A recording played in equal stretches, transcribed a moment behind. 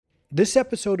This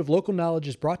episode of Local Knowledge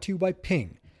is brought to you by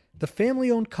Ping, the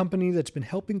family-owned company that's been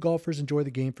helping golfers enjoy the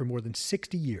game for more than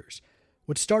 60 years.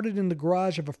 What started in the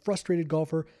garage of a frustrated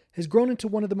golfer has grown into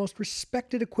one of the most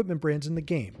respected equipment brands in the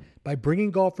game by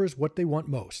bringing golfers what they want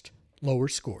most, lower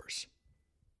scores.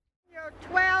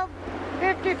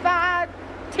 12:55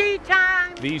 tee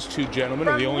time. These two gentlemen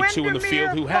are the only two in the field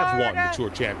who have won the Tour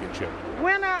Championship.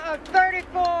 Winner of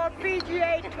 34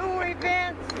 PGA Tour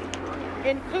events,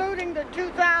 including the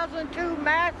 2002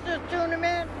 Masters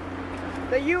Tournament,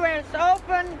 the U.S.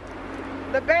 Open,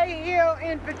 the Bay Hill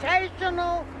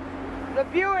Invitational, the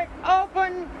Buick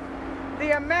Open,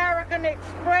 the American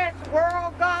Express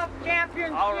World Golf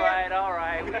Championship. All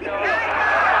right. We know.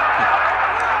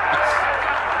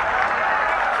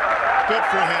 Good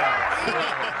for him.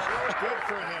 Good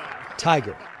for him.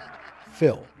 Tiger,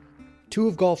 Phil, two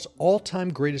of golf's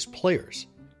all-time greatest players,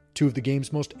 two of the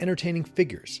game's most entertaining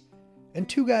figures, and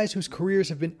two guys whose careers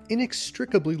have been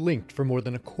inextricably linked for more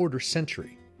than a quarter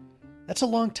century. That's a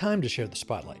long time to share the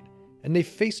spotlight, and they've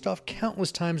faced off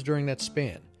countless times during that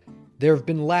span. There have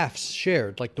been laughs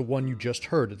shared like the one you just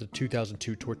heard at the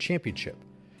 2002 Tour Championship,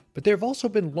 but there have also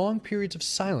been long periods of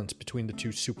silence between the two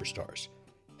superstars,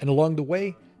 and along the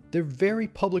way, their very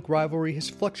public rivalry has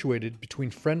fluctuated between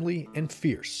friendly and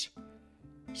fierce.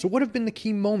 So what have been the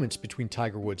key moments between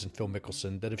Tiger Woods and Phil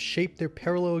Mickelson that have shaped their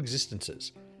parallel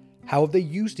existences? How have they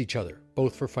used each other,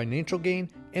 both for financial gain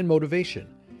and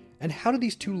motivation? And how do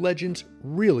these two legends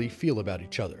really feel about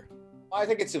each other? I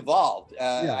think it's evolved.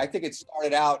 I think it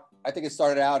started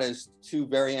out as two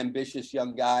very ambitious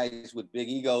young guys with big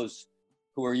egos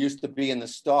who are used to being the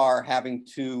star, having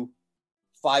to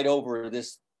fight over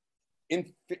this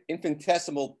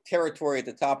infinitesimal territory at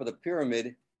the top of the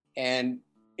pyramid, and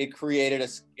it created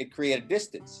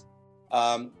distance.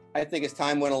 I think as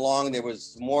time went along, there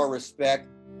was more respect.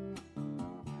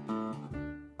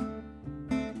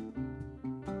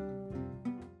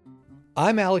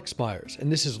 I'm Alex Myers,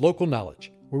 and this is Local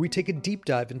Knowledge, where we take a deep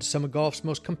dive into some of golf's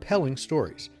most compelling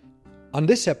stories. On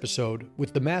this episode,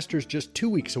 with the Masters just 2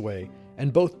 weeks away,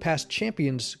 and both past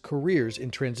champions' careers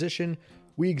in transition,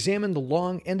 we examine the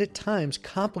long and at times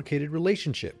complicated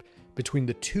relationship between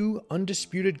the two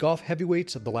undisputed golf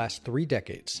heavyweights of the last 3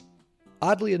 decades.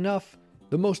 Oddly enough,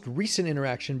 the most recent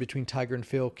interaction between Tiger and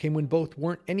Phil came when both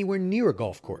weren't anywhere near a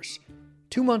golf course.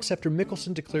 2 months after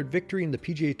Mickelson declared victory in the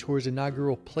PGA Tour's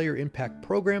inaugural Player Impact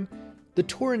Program, the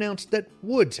Tour announced that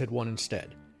Woods had won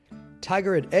instead.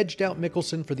 Tiger had edged out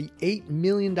Mickelson for the $8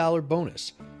 million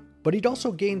bonus, but he'd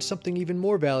also gained something even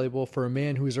more valuable for a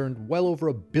man who has earned well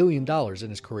over $1 billion in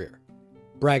his career: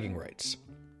 bragging rights.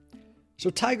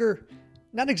 So Tiger,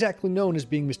 not exactly known as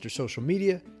being Mr. Social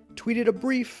Media, tweeted a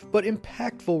brief but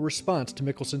impactful response to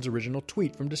Mickelson's original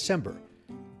tweet from December.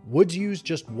 Woods used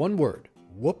just one word,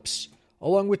 whoops,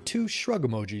 along with 2 shrug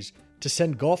emojis to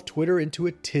send golf Twitter into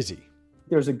a tizzy.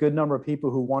 There's a good number of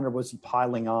people who wonder, was he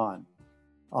piling on?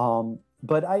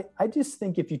 But I just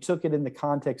think if you took it in the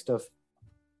context of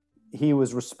he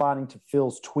was responding to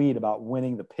Phil's tweet about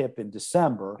winning the PIP in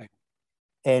December, right,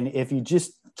 and if you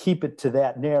just keep it to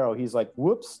that narrow, he's like,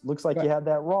 whoops, looks like you had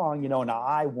that wrong. Now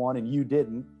I won and you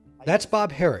didn't. That's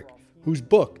Bob Herrick, whose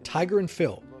book, Tiger and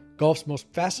Phil, Golf's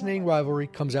Most Fascinating Rivalry,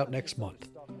 comes out next month.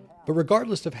 But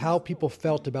regardless of how people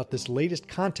felt about this latest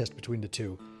contest between the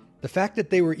two, the fact that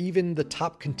they were even the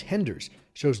top contenders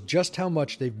shows just how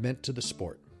much they've meant to the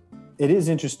sport. It is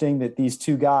interesting that these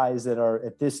two guys that are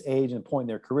at this age and point in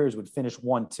their careers would finish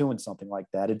 1-2 in something like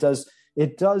that. It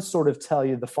does sort of tell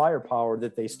you the firepower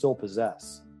that they still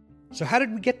possess. So how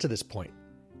did we get to this point?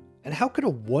 And how could a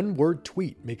one-word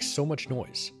tweet make so much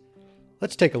noise?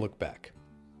 Let's take a look back.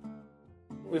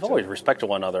 We've always respected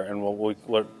one another and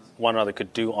what one another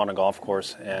could do on a golf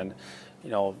course, and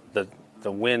the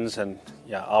wins, and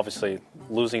obviously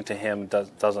losing to him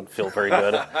doesn't feel very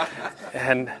good.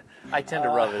 And I tend to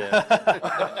rub it in.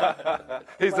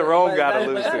 He's the wrong guy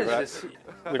to lose to,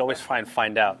 right? We'd always try and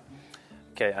find out.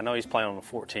 Okay, I know he's playing on a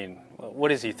 14.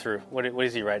 What is he through? What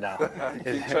is he right now?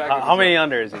 How many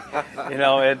under is he? And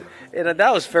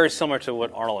that was very similar to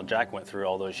what Arnold and Jack went through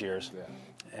all those years. Yeah.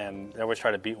 And they always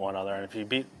try to beat one another. And if you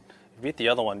beat the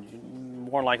other one,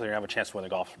 more than likely you're going to have a chance to win the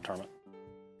golf tournament.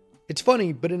 It's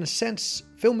funny, but in a sense,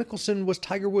 Phil Mickelson was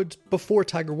Tiger Woods before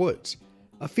Tiger Woods.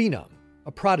 A phenom,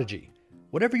 a prodigy.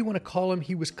 Whatever you want to call him,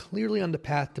 he was clearly on the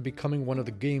path to becoming one of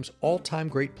the game's all-time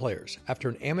great players after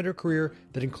an amateur career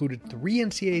that included 3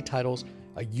 NCAA titles,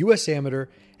 a U.S. Amateur,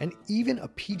 and even a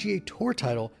PGA Tour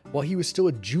title while he was still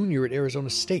a junior at Arizona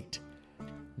State.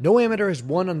 No amateur has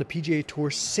won on the PGA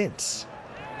Tour since.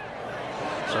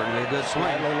 Certainly a good swing.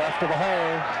 Slightly left of the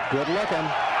hole. Good looking.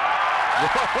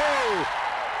 Whoa!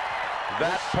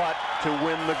 that putt to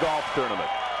win the golf tournament.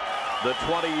 The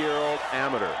 20-year-old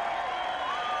amateur,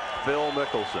 Phil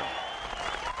Mickelson.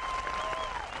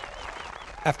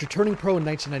 After turning pro in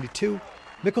 1992,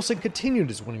 Mickelson continued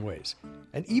his winning ways,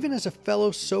 and even as a fellow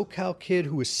SoCal kid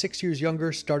who was 6 years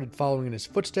younger started following in his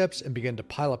footsteps and began to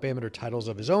pile up amateur titles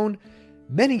of his own,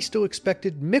 many still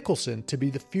expected Mickelson to be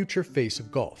the future face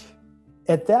of golf.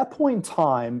 At that point in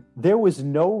time, there was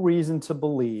no reason to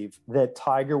believe that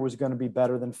Tiger was going to be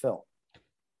better than Phil.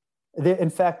 In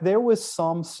fact, there was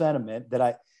some sentiment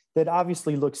that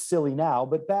obviously looks silly now,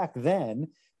 but back then,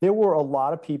 there were a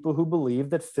lot of people who believed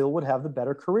that Phil would have the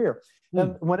better career.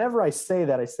 And whenever I say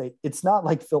that, I say, it's not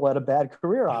like Phil had a bad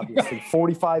career, obviously.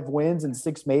 45 wins and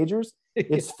 6 majors,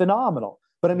 it's phenomenal.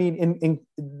 But I mean,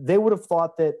 they would have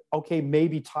thought that, okay,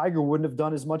 maybe Tiger wouldn't have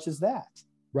done as much as that.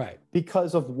 Right.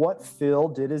 Because of what Phil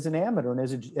did as an amateur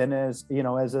and as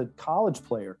a college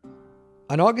player.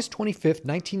 On August 25th,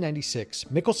 1996,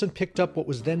 Mickelson picked up what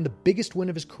was then the biggest win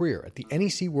of his career at the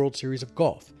NEC World Series of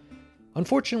Golf.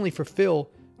 Unfortunately for Phil,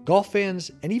 golf fans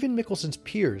and even Mickelson's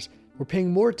peers were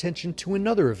paying more attention to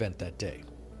another event that day.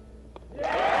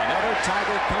 Another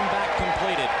Tiger comeback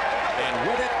completed, and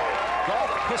with it, golf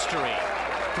history.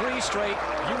 3 straight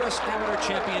U.S. Amateur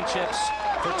Championships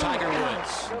for Tiger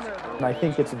Woods. And I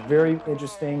think it's a very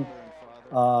interesting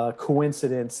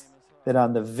coincidence that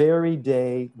on the very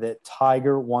day that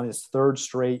Tiger won his 3rd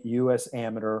straight U.S.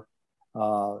 Amateur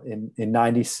in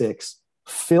 96,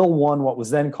 Phil won what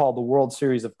was then called the World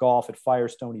Series of Golf at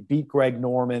Firestone. He beat Greg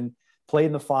Norman, played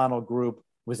in the final group,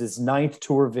 was his 9th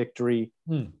tour victory,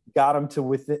 got him to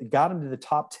the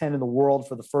top 10 in the world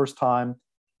for the first time,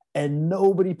 and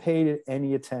nobody paid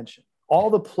any attention.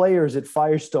 All the players at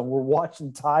Firestone were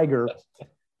watching Tiger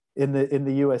in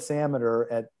the U.S.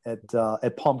 Amateur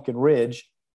at Pumpkin Ridge,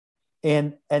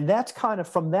 and that's kind of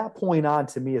from that point on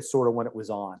to me is sort of when it was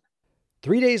on.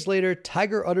 3 days later,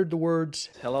 Tiger uttered the words,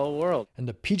 "Hello, world," and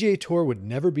the PGA Tour would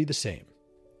never be the same.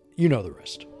 You know the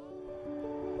rest.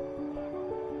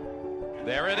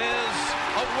 There it is,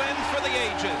 a win for the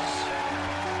ages.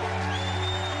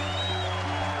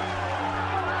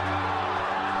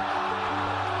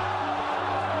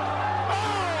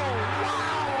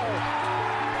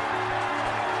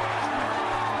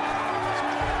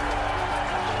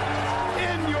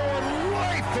 In your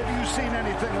life, have you seen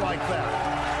anything like that?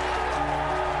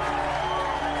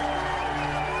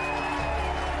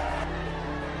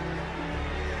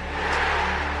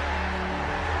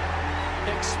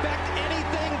 Expect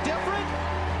anything different?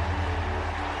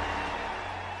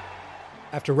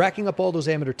 After racking up all those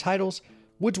amateur titles,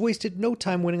 Woods wasted no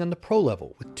time winning on the pro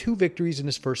level with 2 victories in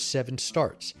his first 7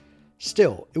 starts.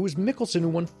 Still, it was Mickelson who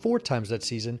won 4 times that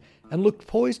season and looked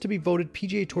poised to be voted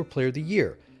PGA Tour Player of the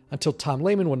Year until Tom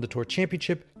Lehman won the Tour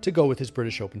Championship to go with his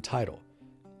British Open title.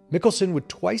 Mickelson would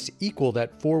twice equal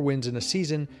that 4 wins in a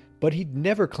season, but he'd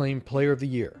never claim Player of the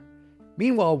Year.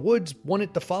 Meanwhile, Woods won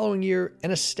it the following year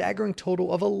and a staggering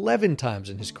total of 11 times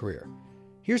in his career.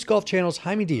 Here's Golf Channel's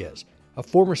Jaime Diaz, a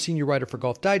former senior writer for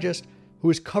Golf Digest, who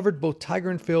has covered both Tiger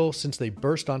and Phil since they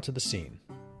burst onto the scene.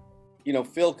 You know,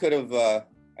 Phil could have,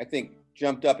 I think,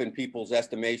 jumped up in people's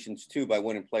estimations too by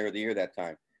winning Player of the Year that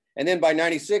time. And then by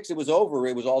 96, it was over.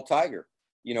 It was all Tiger,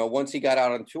 you know, once he got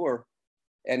out on tour.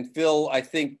 And Phil, I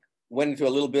think, went into a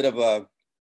little bit of a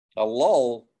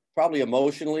lull, probably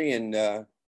emotionally and,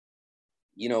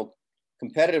 you know,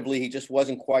 competitively, he just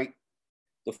wasn't quite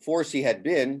the force he had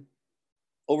been,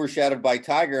 overshadowed by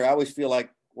Tiger. I always feel like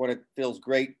one of Phil's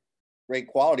great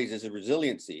qualities is his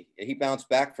resiliency. He bounced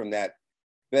back from that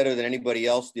better than anybody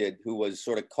else did, who was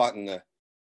sort of caught in the,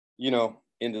 you know,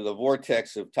 into the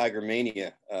vortex of Tiger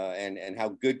mania and how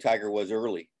good Tiger was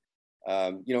early.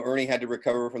 You know, Ernie had to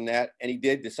recover from that, and he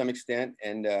did to some extent.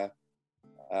 And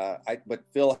but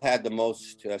Phil had the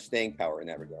most staying power in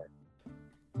that regard.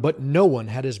 But no one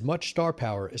had as much star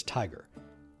power as Tiger.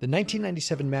 The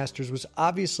 1997 Masters was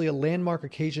obviously a landmark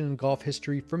occasion in golf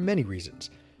history for many reasons,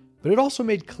 but it also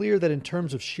made clear that in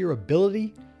terms of sheer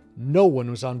ability, no one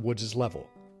was on Woods' level,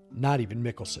 not even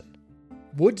Mickelson.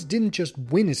 Woods didn't just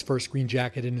win his first green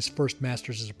jacket in his first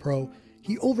Masters as a pro,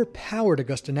 he overpowered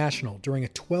Augusta National during a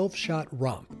 12-shot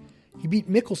romp. He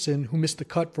beat Mickelson, who missed the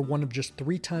cut for one of just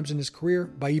 3 times in his career,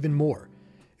 by even more.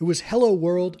 It was hello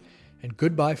world and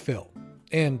goodbye Phil.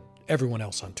 And everyone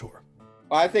else on tour.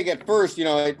 I think at first, you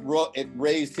know, it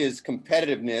raised his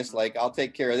competitiveness, like I'll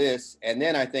take care of this. And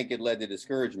then I think it led to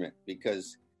discouragement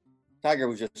because Tiger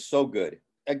was just so good.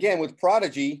 Again, with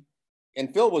Prodigy,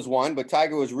 and Phil was one, but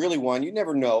Tiger was really one. You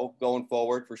never know going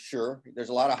forward for sure. There's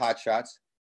a lot of hot shots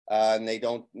and they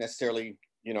don't necessarily,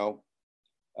 you know,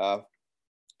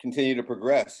 continue to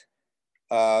progress.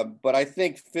 But I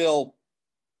think Phil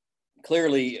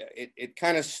clearly it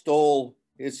kind of stole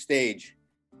his stage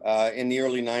in the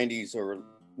early 90s or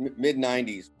mid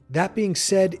 90s. That being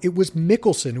said, it was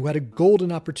Mickelson who had a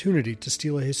golden opportunity to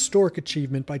steal a historic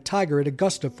achievement by Tiger at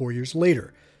Augusta 4 years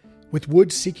later. With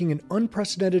Woods seeking an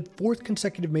unprecedented fourth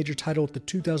consecutive major title at the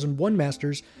 2001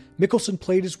 Masters, Mickelson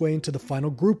played his way into the final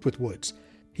group with Woods.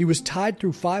 He was tied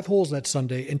through 5 holes that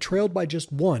Sunday and trailed by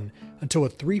just 1 until a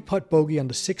 3-putt bogey on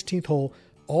the 16th hole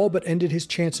all but ended his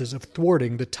chances of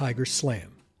thwarting the Tiger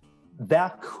slam.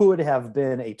 That could have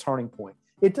been a turning point.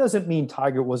 It doesn't mean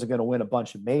Tiger wasn't going to win a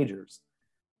bunch of majors,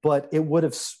 but it would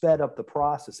have sped up the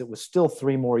process. It was still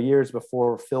 3 more years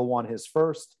before Phil won his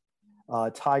first.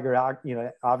 Tiger,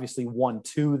 obviously won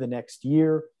 2 the next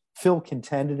year. Phil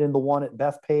contended in the one at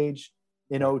Bethpage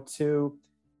in 2002.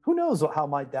 Who knows how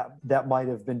that might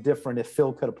have been different if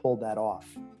Phil could have pulled that off.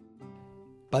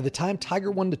 By the time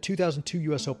Tiger won the 2002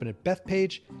 U.S. Open at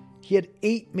Bethpage, he had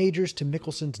 8 majors to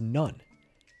Mickelson's none.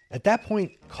 At that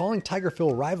point, calling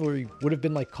Tiger-Phil a rivalry would have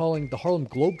been like calling the Harlem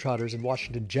Globetrotters and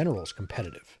Washington Generals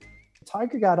competitive.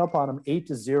 Tiger got up on him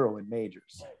 8-0 in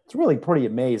majors. It's really pretty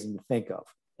amazing to think of.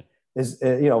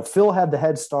 Phil had the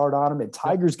head start on him, and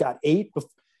Tiger's got 8.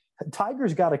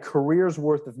 Tiger's got a career's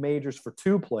worth of majors for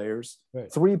 2 players,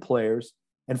 right. 3 players,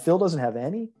 and Phil doesn't have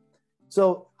any.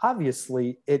 So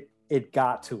obviously it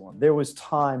got to him. There was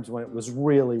times when it was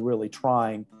really, really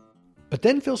trying. But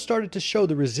then Phil started to show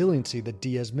the resiliency that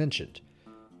Diaz mentioned.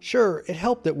 Sure, it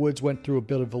helped that Woods went through a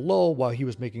bit of a lull while he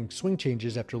was making swing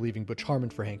changes after leaving Butch Harmon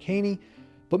for Hank Haney,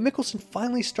 but Mickelson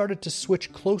finally started to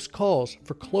switch close calls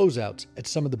for closeouts at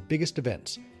some of the biggest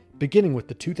events, beginning with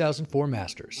the 2004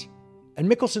 Masters. And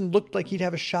Mickelson looked like he'd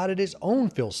have a shot at his own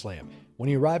Phil Slam when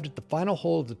he arrived at the final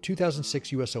hole of the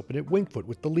 2006 U.S. Open at Winged Foot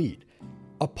with the lead.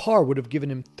 A par would have given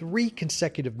him 3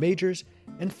 consecutive majors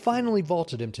and finally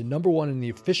vaulted him to number 1 in the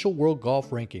official world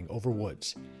golf ranking over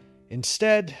Woods.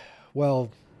 Instead, well,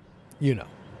 you know.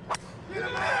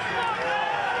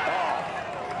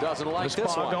 Doesn't like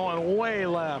this one. Going way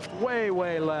left, way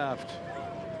left.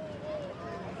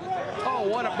 Oh,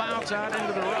 what a bounce out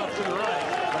into the rough to the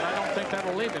right. But I don't think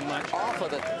that'll leave him much. Off of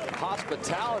the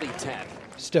hospitality tent.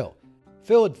 Still,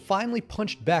 Phil had finally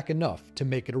punched back enough to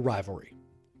make it a rivalry.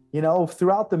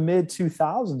 Throughout the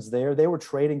mid-2000s they were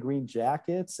trading green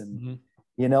jackets. And,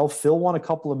 Phil won a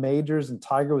couple of majors and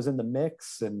Tiger was in the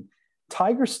mix. And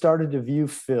Tiger started to view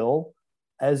Phil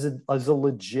as a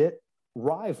legit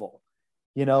rival.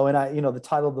 The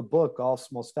title of the book,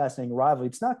 Golf's Most Fascinating Rivalry,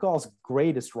 it's not golf's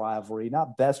greatest rivalry,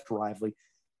 not best rivalry.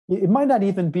 It might not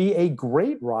even be a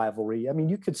great rivalry. I mean,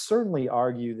 you could certainly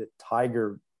argue that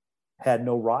Tiger had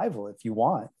no rival if you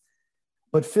want,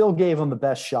 but Phil gave him the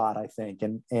best shot, I think.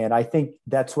 And I think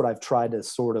that's what I've tried to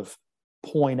sort of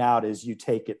point out as you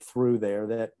take it through there,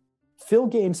 that Phil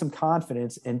gained some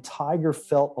confidence and Tiger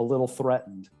felt a little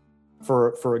threatened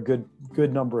for a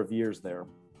good number of years there.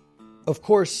 Of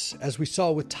course, as we saw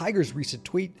with Tiger's recent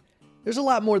tweet, there's a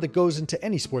lot more that goes into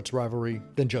any sports rivalry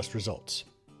than just results.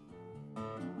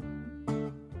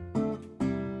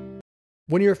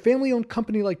 When you're a family-owned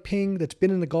company like Ping that's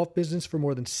been in the golf business for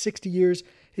more than 60 years,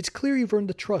 it's clear you've earned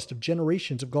the trust of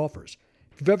generations of golfers.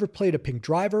 If you've ever played a Ping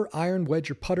driver, iron, wedge,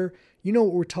 or putter, you know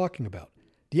what we're talking about.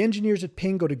 The engineers at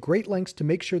Ping go to great lengths to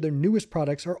make sure their newest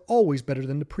products are always better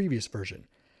than the previous version.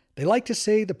 They like to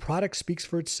say the product speaks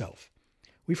for itself.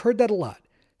 We've heard that a lot,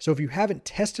 so if you haven't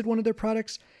tested one of their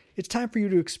products, it's time for you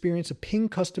to experience a Ping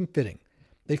custom fitting.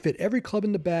 They fit every club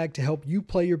in the bag to help you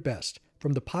play your best,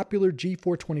 from the popular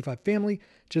G425 family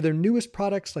to their newest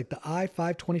products like the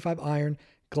I525 iron,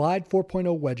 Glide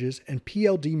 4.0 wedges, and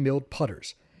PLD milled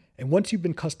putters. And once you've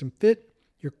been custom fit,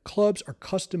 your clubs are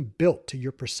custom built to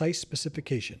your precise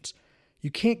specifications. You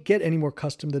can't get any more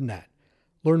custom than that.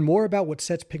 Learn more about what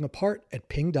sets Ping apart at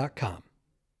ping.com.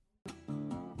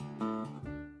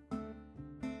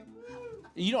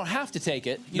 You don't have to take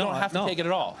it. You don't have to take it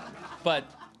at all. But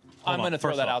I'm going to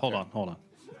throw that out there. Hold on.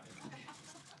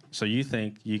 So you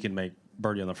think you can make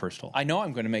birdie on the first hole? I know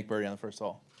I'm going to make birdie on the first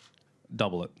hole.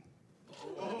 Double it.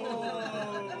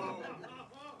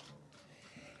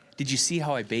 Did you see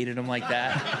how I baited him like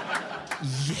that?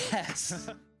 Yes.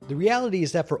 The reality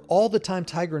is that for all the time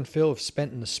Tiger and Phil have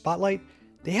spent in the spotlight,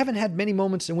 they haven't had many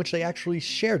moments in which they actually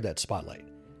shared that spotlight.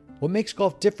 What makes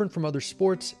golf different from other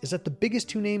sports is that the biggest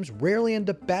 2 names rarely end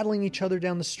up battling each other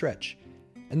down the stretch.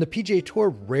 And the PGA Tour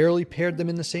rarely paired them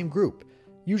in the same group,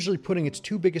 usually putting its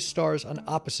 2 biggest stars on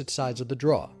opposite sides of the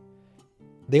draw.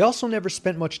 They also never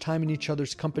spent much time in each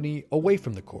other's company away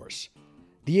from the course.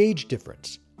 The age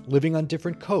difference, living on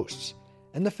different coasts,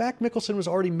 and the fact Mickelson was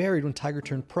already married when Tiger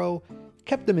turned pro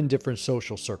kept them in different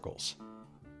social circles.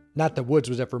 Not that Woods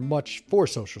was ever much for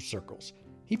social circles.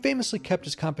 he famously kept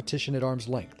his competition at arm's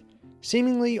length,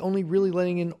 seemingly only really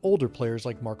letting in older players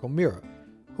like Mark O'Meara,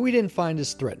 who he didn't find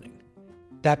as threatening.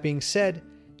 That being said,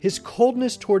 his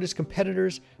coldness toward his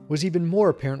competitors was even more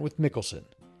apparent with Mickelson,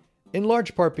 in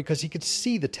large part because he could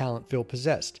see the talent Phil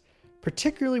possessed,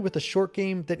 particularly with a short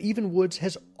game that even Woods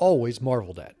has always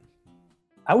marveled at.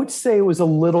 I would say it was a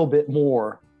little bit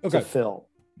more to Phil.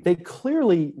 They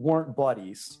clearly weren't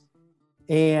buddies,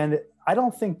 and I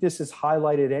don't think this is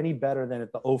highlighted any better than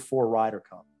at the 04 Ryder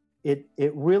Cup. It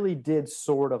really did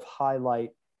sort of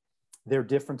highlight their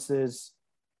differences.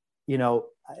 You know,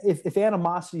 if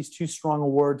animosity is too strong a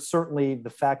word, certainly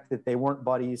the fact that they weren't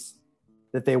buddies,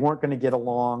 that they weren't going to get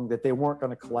along, that they weren't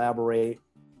going to collaborate.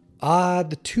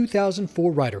 The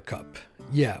 2004 Ryder Cup.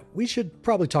 Yeah, we should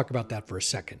probably talk about that for a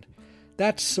second.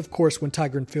 That's, of course, when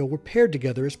Tiger and Phil were paired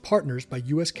together as partners by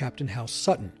U.S. captain Hal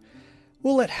Sutton.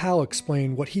 We'll let Hal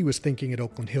explain what he was thinking at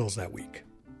Oakland Hills that week.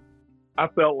 I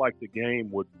felt like the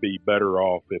game would be better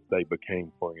off if they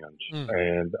became friends,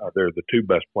 and they're the two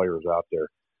best players out there.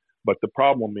 But the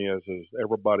problem is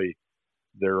everybody,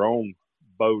 their own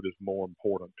boat is more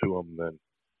important to them than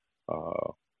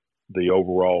the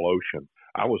overall ocean.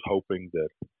 I was hoping that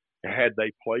had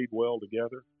they played well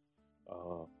together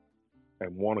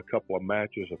and won a couple of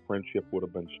matches, a friendship would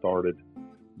have been started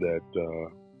that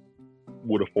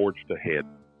would have forged ahead.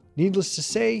 Needless to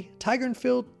say, Tiger and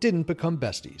Phil didn't become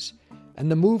besties,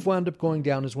 and the move wound up going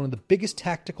down as one of the biggest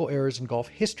tactical errors in golf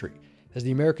history, as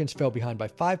the Americans fell behind by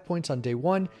 5 points on day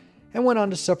one and went on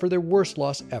to suffer their worst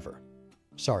loss ever.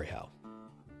 Sorry, Hal.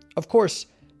 Of course,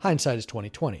 hindsight is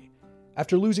 20/20.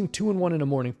 After losing 2-1 in a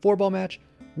morning 4-ball match,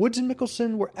 Woods and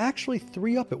Mickelson were actually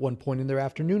 3-up at one point in their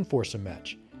afternoon foursome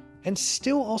match, and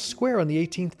still all square on the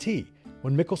 18th tee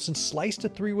when Mickelson sliced a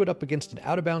 3-wood up against an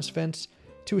out-of-bounds fence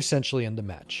to essentially end the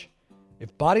match.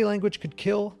 If body language could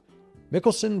kill,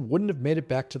 Mickelson wouldn't have made it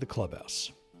back to the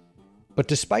clubhouse. But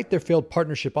despite their failed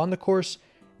partnership on the course,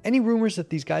 any rumors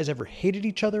that these guys ever hated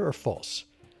each other are false.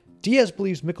 Diaz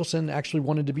believes Mickelson actually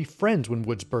wanted to be friends when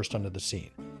Woods burst onto the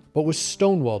scene, but was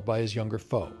stonewalled by his younger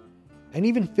foe. And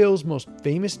even Phil's most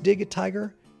famous dig at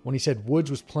Tiger, when he said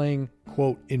Woods was playing,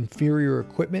 quote, inferior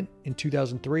equipment in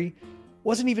 2003,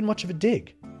 wasn't even much of a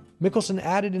dig. Mickelson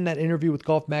added in that interview with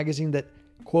Golf Magazine that,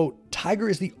 quote, Tiger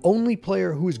is the only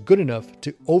player who is good enough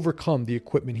to overcome the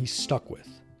equipment he's stuck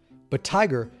with. But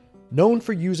Tiger, known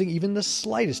for using even the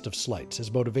slightest of slights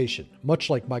as motivation, much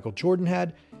like Michael Jordan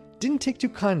had, didn't take too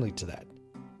kindly to that.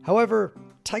 However,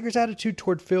 Tiger's attitude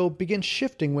toward Phil began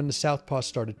shifting when the Southpaw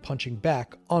started punching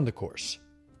back on the course.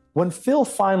 When Phil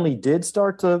finally did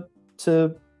start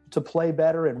to play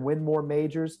better and win more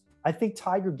majors, I think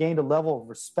Tiger gained a level of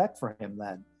respect for him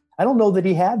then. I don't know that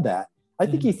he had that. I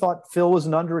think he thought Phil was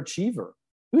an underachiever.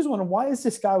 He was wondering, why is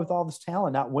this guy with all this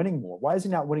talent not winning more? Why is he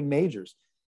not winning majors?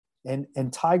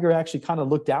 And Tiger actually kind of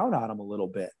looked down on him a little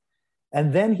bit.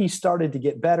 And then he started to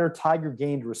get better. Tiger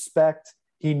gained respect.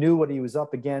 He knew what he was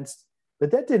up against.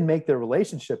 But that didn't make their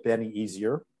relationship any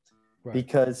easier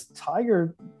because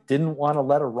Tiger didn't want to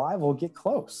let a rival get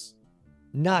close.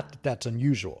 Not that that's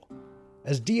unusual.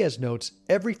 As Diaz notes,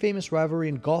 every famous rivalry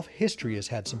in golf history has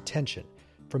had some tension,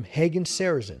 from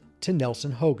Hagen-Sarazen to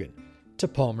Nelson Hogan to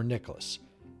Palmer-Nicklaus.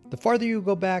 The farther you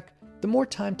go back, the more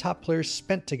time top players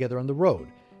spent together on the road,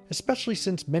 especially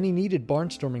since many needed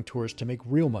barnstorming tours to make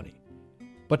real money.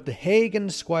 But the Haig and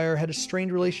the Squire had a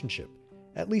strained relationship,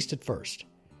 at least at first.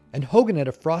 And Hogan had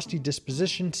a frosty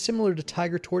disposition similar to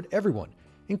Tiger toward everyone,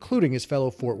 including his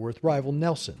fellow Fort Worth rival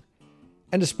Nelson.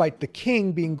 And despite the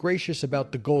King being gracious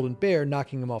about the Golden Bear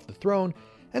knocking him off the throne,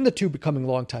 and the two becoming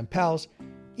longtime pals,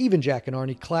 even Jack and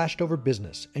Arnie clashed over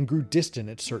business and grew distant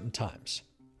at certain times.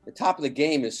 The top of the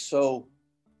game is so,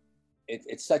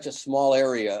 it's such a small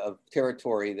area of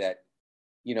territory that,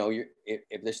 you know,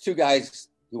 if there's two guys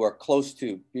who are close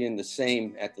to being the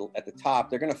same at the top,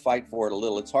 they're going to fight for it a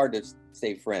little. It's hard to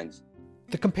stay friends.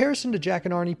 The comparison to Jack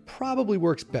and Arnie probably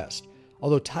works best,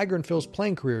 although Tiger and Phil's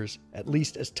playing careers, at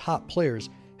least as top players,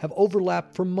 have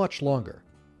overlapped for much longer.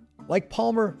 Like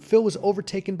Palmer, Phil was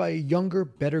overtaken by a younger,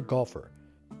 better golfer.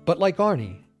 But like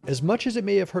Arnie, as much as it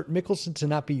may have hurt Mickelson to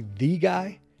not be the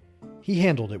guy, he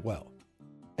handled it well.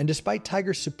 And despite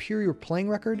Tiger's superior playing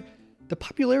record, the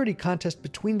popularity contest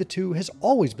between the two has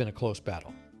always been a close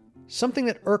battle. Something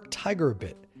that irked Tiger a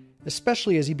bit,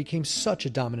 especially as he became such a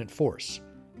dominant force.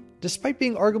 Despite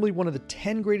being arguably one of the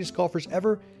 10 greatest golfers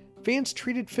ever, fans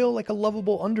treated Phil like a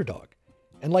lovable underdog.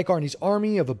 And like Arnie's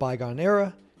army of a bygone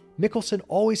era, Mickelson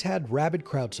always had rabid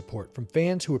crowd support from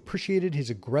fans who appreciated his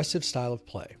aggressive style of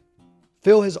play.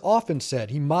 Phil has often said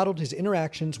he modeled his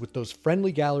interactions with those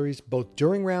friendly galleries both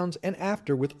during rounds and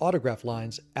after with autograph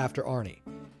lines after Arnie.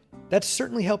 That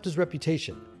certainly helped his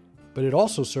reputation, but it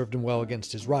also served him well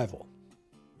against his rival.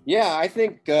 Yeah, I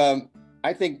think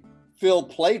Phil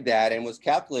played that and was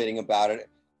calculating about it.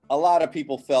 A lot of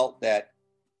people felt that,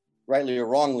 rightly or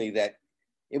wrongly, that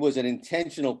it was an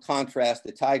intentional contrast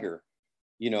to Tiger,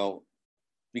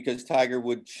 because Tiger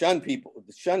would shun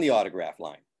the autograph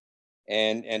line.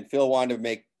 And Phil wanted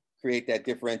to create that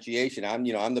differentiation.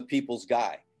 I'm the people's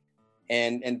guy.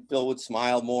 And Phil would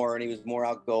smile more and he was more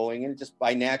outgoing and just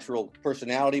by natural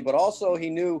personality, but also he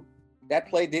knew that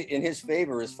played in his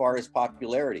favor as far as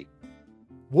popularity.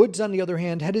 Woods, on the other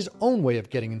hand, had his own way of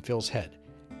getting in Phil's head,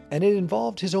 and it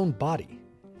involved his own body.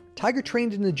 Tiger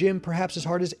trained in the gym perhaps as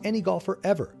hard as any golfer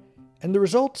ever, and the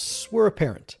results were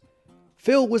apparent.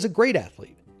 Phil was a great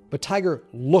athlete, but Tiger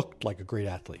looked like a great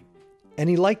athlete, and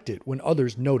he liked it when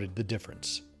others noted the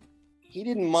difference. He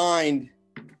didn't mind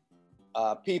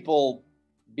people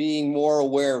being more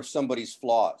aware of somebody's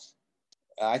flaws.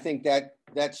 I think that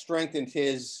strengthened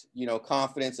his,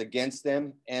 confidence against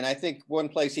them. And I think one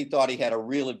place he thought he had a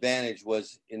real advantage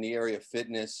was in the area of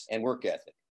fitness and work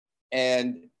ethic.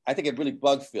 And I think it really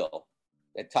bugged Phil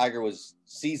that Tiger was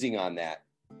seizing on that.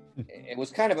 It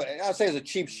was kind of I'll say it was a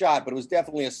cheap shot, but it was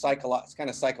definitely kind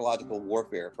of psychological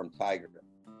warfare from Tiger.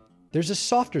 There's a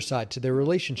softer side to their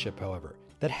relationship, however,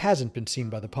 that hasn't been seen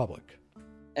by the public.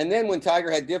 And then when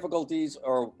Tiger had difficulties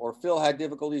or Phil had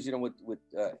difficulties, with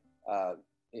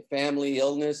family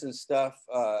illness and stuff,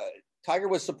 Tiger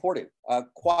was supportive,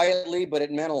 quietly, but it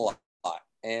meant a lot.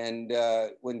 And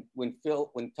when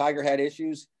Tiger had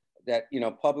issues that,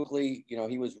 publicly,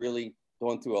 he was really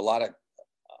going through a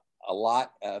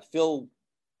lot. Phil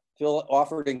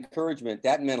offered encouragement.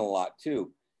 That meant a lot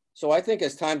too. So I think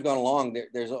as time's gone along,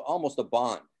 there's almost a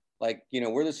bond. Like,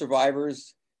 we're the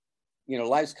survivors.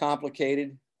 Life's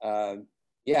complicated.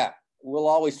 We'll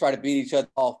always try to beat each other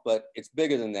off, but it's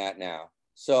bigger than that now.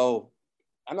 So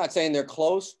I'm not saying they're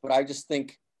close, but I just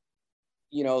think,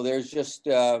 there's just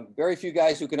very few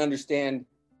guys who can understand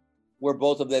where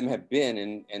both of them have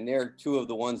been. And they're two of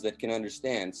the ones that can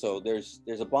understand. So there's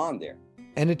a bond there.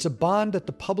 And it's a bond that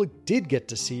the public did get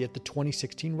to see at the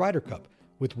 2016 Ryder Cup,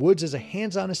 with Woods as a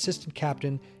hands-on assistant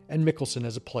captain and Mickelson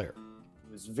as a player.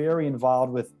 He was very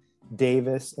involved with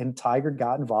Davis, and Tiger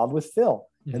got involved with Phil,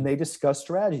 and they discussed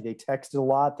strategy. They texted a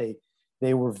lot.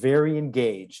 They were very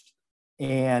engaged.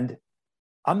 And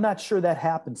I'm not sure that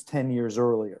happens 10 years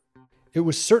earlier. It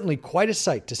was certainly quite a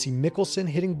sight to see Mickelson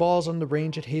hitting balls on the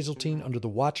range at Hazeltine under the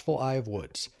watchful eye of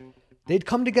Woods. They'd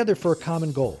come together for a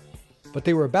common goal, but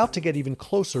they were about to get even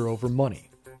closer over money.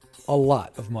 A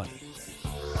lot of money.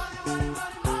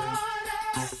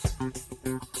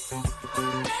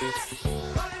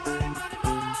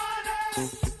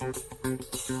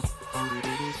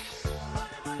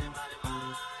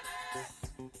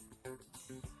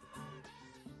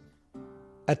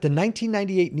 At the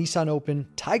 1998 Nissan Open,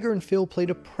 Tiger and Phil played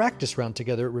a practice round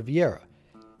together at Riviera.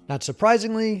 Not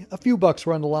surprisingly, a few bucks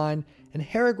were on the line, and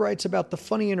Herrig writes about the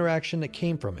funny interaction that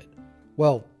came from it.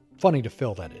 Well, funny to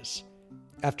Phil, that is.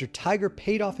 After Tiger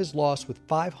paid off his loss with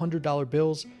 $500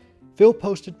 bills, Phil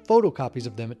posted photocopies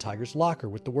of them at Tiger's locker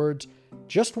with the words,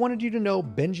 "Just wanted you to know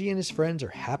Benji and his friends are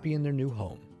happy in their new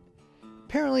home."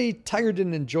 Apparently, Tiger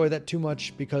didn't enjoy that too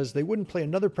much because they wouldn't play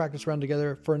another practice round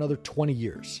together for another 20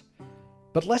 years.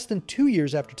 But less than 2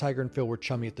 years after Tiger and Phil were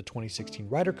chummy at the 2016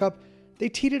 Ryder Cup, they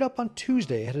teed it up on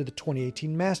Tuesday ahead of the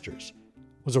 2018 Masters.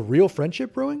 Was a real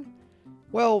friendship brewing?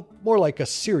 Well, more like a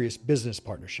serious business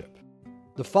partnership.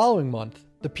 The following month,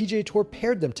 the PGA Tour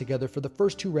paired them together for the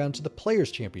first two rounds of the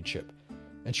Players' Championship.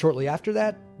 And shortly after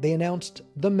that, they announced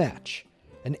The Match,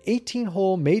 an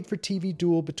 18-hole made-for-TV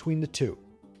duel between the two.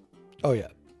 Oh yeah,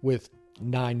 with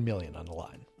 $9 million on the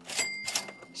line.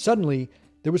 Suddenly,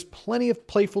 there was plenty of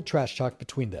playful trash talk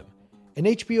between them, and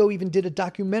HBO even did a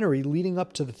documentary leading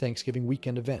up to the Thanksgiving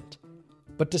weekend event.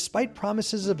 But despite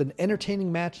promises of an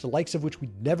entertaining match the likes of which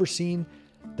we'd never seen,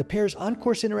 the pair's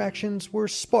on-course interactions were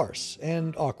sparse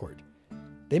and awkward.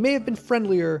 They may have been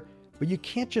friendlier, but you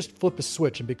can't just flip a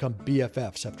switch and become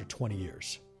BFFs after 20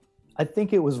 years. I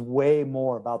think it was way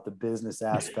more about the business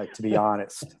aspect, to be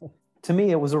honest. To me,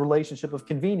 it was a relationship of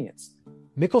convenience.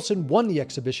 Mickelson won the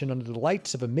exhibition under the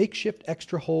lights of a makeshift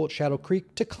extra hole at Shadow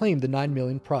Creek to claim the $9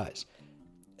 million prize.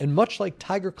 And much like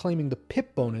Tiger claiming the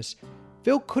PIP bonus,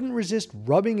 Phil couldn't resist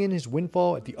rubbing in his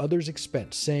windfall at the other's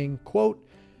expense, saying, quote,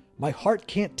 "My heart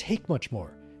can't take much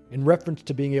more," in reference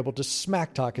to being able to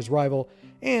smack-talk his rival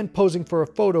and posing for a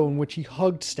photo in which he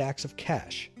hugged stacks of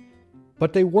cash.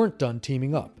 But they weren't done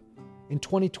teaming up. In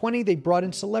 2020, they brought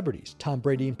in celebrities, Tom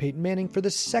Brady and Peyton Manning, for the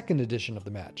second edition of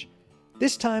the match.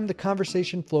 This time, the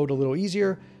conversation flowed a little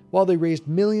easier while they raised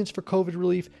millions for COVID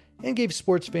relief and gave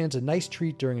sports fans a nice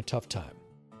treat during a tough time.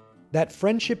 That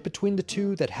friendship between the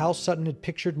two that Hal Sutton had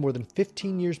pictured more than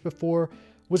 15 years before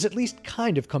was at least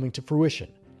kind of coming to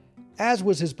fruition, as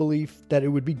was his belief that it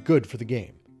would be good for the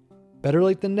game. Better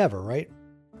late than never, right?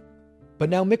 But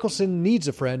now Mickelson needs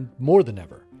a friend more than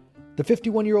ever. The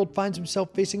 51-year-old finds himself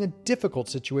facing a difficult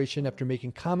situation after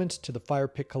making comments to the Fire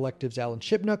Pit Collective's Alan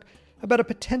Shipnuck about a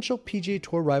potential PGA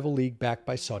Tour rival league backed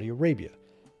by Saudi Arabia.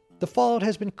 The fallout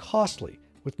has been costly,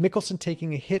 with Mickelson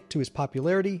taking a hit to his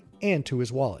popularity and to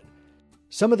his wallet.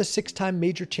 Some of the 6-time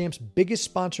major champ's biggest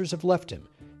sponsors have left him,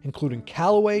 including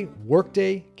Callaway,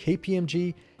 Workday,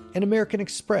 KPMG, and American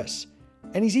Express,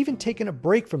 and he's even taken a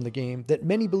break from the game that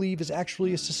many believe is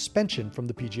actually a suspension from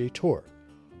the PGA Tour.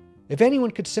 If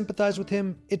anyone could sympathize with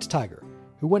him, it's Tiger,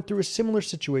 who went through a similar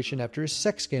situation after his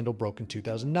sex scandal broke in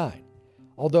 2009.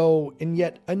 Although, in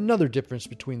yet another difference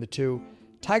between the two,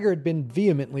 Tiger had been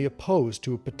vehemently opposed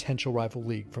to a potential rival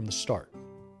league from the start.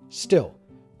 Still,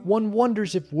 one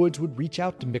wonders if Woods would reach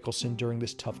out to Mickelson during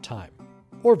this tough time,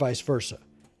 or vice versa.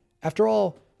 After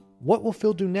all, what will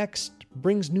Phil do next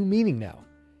brings new meaning now,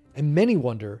 and many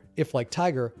wonder if, like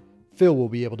Tiger, Phil will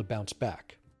be able to bounce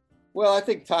back. Well, I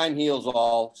think time heals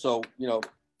all. So,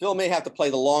 Phil may have to play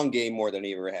the long game more than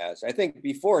he ever has. I think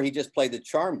before he just played the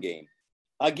charm game.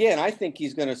 Again, I think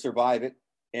he's going to survive it.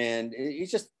 And he's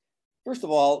just, first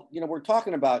of all, we're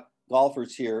talking about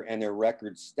golfers here and their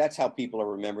records. That's how people are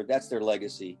remembered. That's their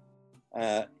legacy.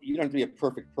 You don't have to be a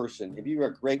perfect person. If you're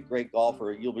a great, great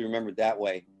golfer, you'll be remembered that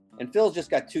way. And Phil's just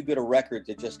got too good a record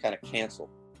to just kind of cancel.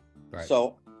 Right.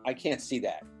 So I can't see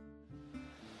that.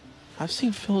 I've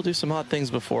seen Phil do some odd things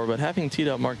before, but having teed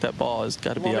up mark that ball has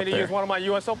got to be up there. Want me to use one of my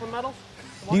U.S. Open medals?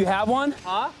 Do you have one?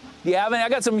 Huh? Do you have any? I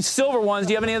got some silver ones.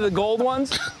 Do you have any of the gold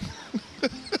ones?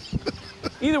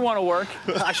 Either one will work.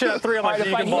 I should have 3 of my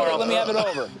If I need it, let me have it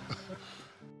over.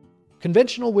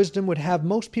 Conventional wisdom would have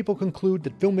most people conclude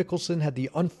that Phil Mickelson had the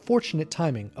unfortunate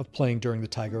timing of playing during the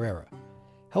Tiger era.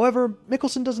 However,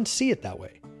 Mickelson doesn't see it that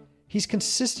way. He's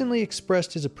consistently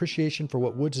expressed his appreciation for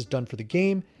what Woods has done for the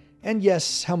game, and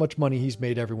yes, how much money he's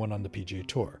made everyone on the PGA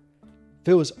Tour.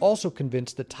 Phil is also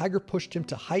convinced that Tiger pushed him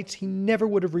to heights he never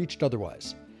would have reached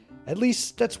otherwise. At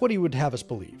least, that's what he would have us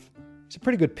believe. He's a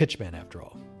pretty good pitchman, after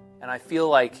all. And I feel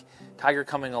like Tiger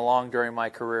coming along during my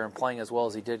career and playing as well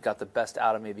as he did got the best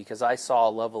out of me because I saw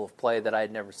a level of play that I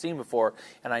had never seen before,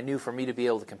 and I knew for me to be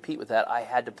able to compete with that, I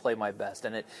had to play my best,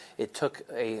 and it took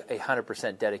a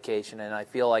 100% dedication, and I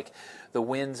feel like the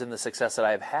wins and the success that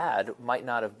I've had might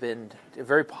not have been,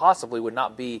 very possibly would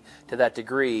not be to that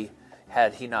degree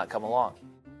had he not come along.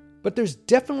 But there's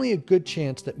definitely a good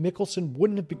chance that Mickelson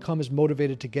wouldn't have become as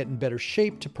motivated to get in better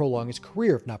shape to prolong his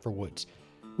career if not for Woods,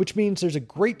 which means there's a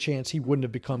great chance he wouldn't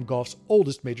have become golf's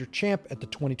oldest major champ at the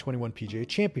 2021 PGA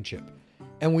Championship.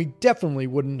 And we definitely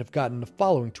wouldn't have gotten the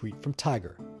following tweet from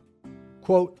Tiger.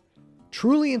 Quote,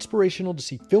 "Truly inspirational to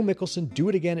see Phil Mickelson do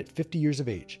it again at 50 years of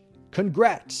age.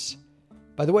 Congrats!"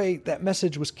 By the way, that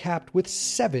message was capped with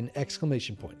 7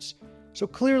 exclamation points. So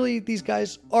clearly these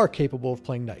guys are capable of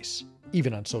playing nice,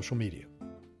 even on social media.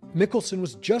 Mickelson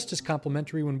was just as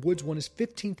complimentary when Woods won his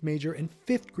 15th major and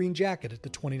 5th green jacket at the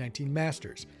 2019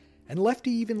 Masters, and Lefty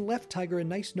even left Tiger a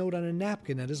nice note on a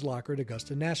napkin at his locker at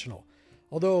Augusta National,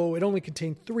 although it only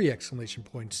contained 3 exclamation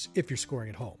points if you're scoring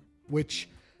at home, which,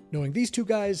 knowing these two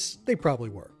guys, they probably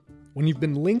were. When you've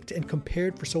been linked and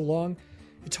compared for so long,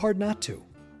 it's hard not to.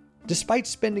 Despite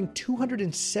spending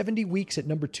 270 weeks at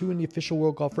number 2 in the official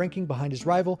World Golf Ranking behind his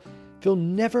rival, Phil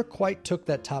never quite took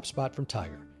that top spot from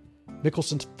Tiger.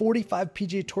 Mickelson's 45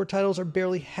 PGA Tour titles are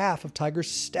barely half of Tiger's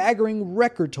staggering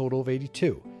record total of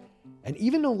 82. And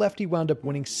even though Lefty wound up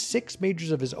winning 6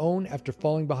 majors of his own after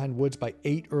falling behind Woods by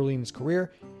 8 early in his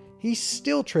career, he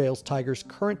still trails Tiger's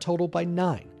current total by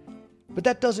 9. But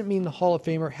that doesn't mean the Hall of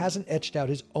Famer hasn't etched out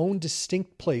his own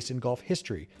distinct place in golf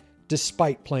history,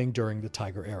 despite playing during the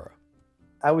Tiger era.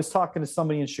 I was talking to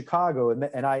somebody in Chicago,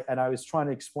 and I was trying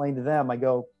to explain to them, I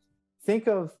go, think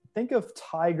of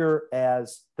Tiger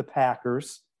as the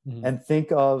Packers, and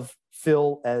think of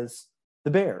Phil as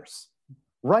the Bears.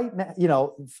 Right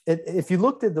now, if you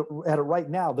looked at it right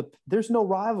now, there's no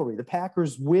rivalry. The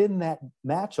Packers win that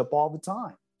matchup all the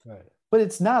time. Right. But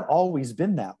it's not always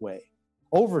been that way.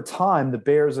 Over time, the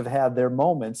Bears have had their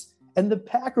moments, and the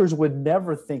Packers would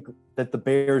never think that the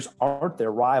Bears aren't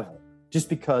their rival just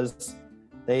because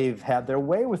they've had their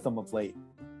way with them of late.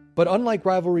 But unlike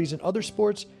rivalries in other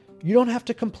sports, you don't have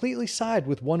to completely side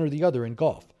with one or the other in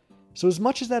golf. So as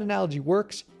much as that analogy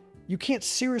works, you can't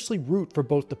seriously root for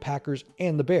both the Packers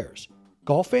and the Bears.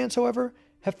 Golf fans, however,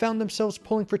 have found themselves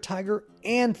pulling for Tiger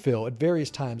and Phil at various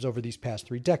times over these past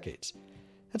 3 decades.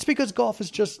 That's because golf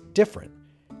is just different.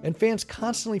 and fans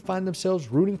constantly find themselves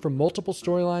rooting for multiple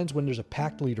storylines when there's a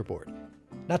packed leaderboard.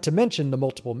 Not to mention the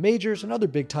multiple majors and other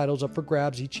big titles up for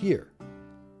grabs each year.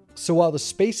 So while the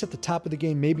space at the top of the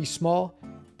game may be small,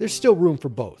 there's still room for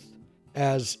both,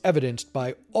 as evidenced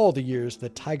by all the years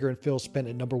that Tiger and Phil spent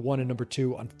at number 1 and number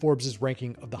 2 on Forbes'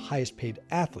 ranking of the highest paid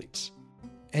athletes.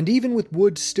 And even with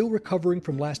Woods still recovering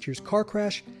from last year's car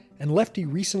crash and Lefty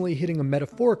recently hitting a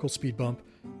metaphorical speed bump,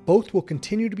 both will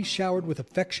continue to be showered with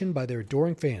affection by their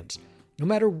adoring fans, no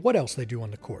matter what else they do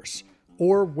on the course,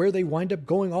 or where they wind up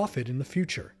going off it in the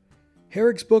future.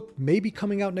 Herrig's book may be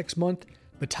coming out next month,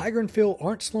 but Tiger and Phil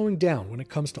aren't slowing down when it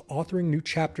comes to authoring new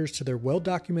chapters to their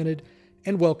well-documented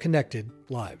and well-connected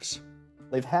lives.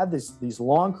 They've had these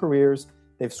long careers.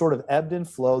 They've sort of ebbed and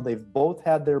flowed. They've both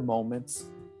had their moments.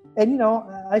 And,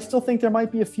 I still think there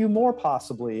might be a few more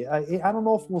possibly. I don't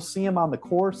know if we'll see him on the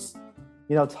course.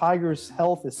 Tiger's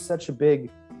health is such a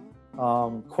big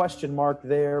question mark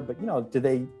there. But,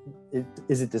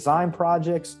 is it design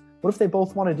projects? What if they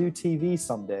both want to do TV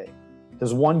someday?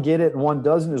 Does one get it and one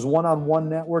doesn't? Is one on one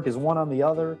network? Is one on the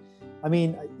other? I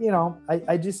mean,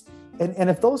 I just... And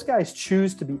if those guys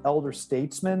choose to be elder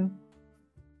statesmen,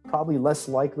 probably less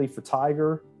likely for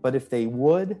Tiger. But if they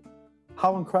would,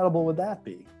 how incredible would that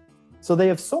be? So they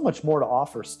have so much more to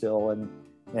offer still.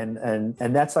 And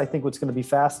that's, I think, what's going to be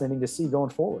fascinating to see going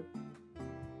forward.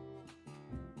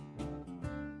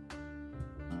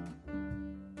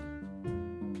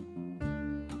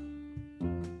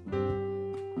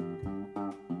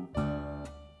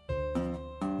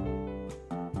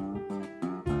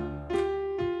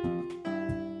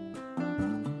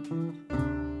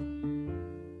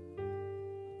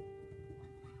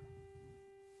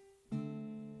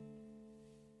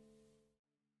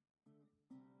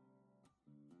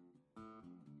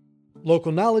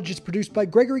 Local Knowledge is produced by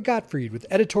Gregory Gottfried with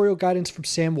editorial guidance from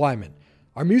Sam Wyman.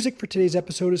 Our music for today's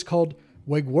episode is called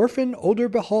Wegwerfen oder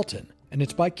Behalten, and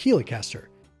it's by Keeleycaster.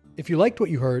 If you liked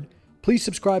what you heard, please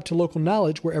subscribe to Local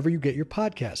Knowledge wherever you get your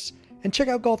podcasts, and check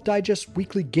out Golf Digest's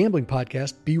weekly gambling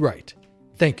podcast, Be Right.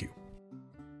 Thank you.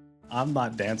 I'm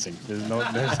not dancing. There's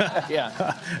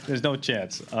no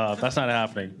chance. That's not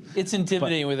happening. It's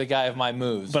intimidating with a guy of my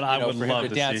moves. But I would love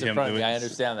to dance see in him front do of me. I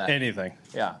understand that. Anything.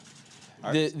 Yeah.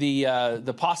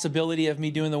 The possibility of me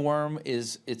doing the worm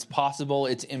it's possible.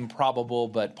 It's improbable,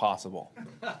 but possible.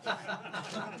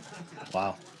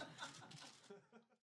 Wow.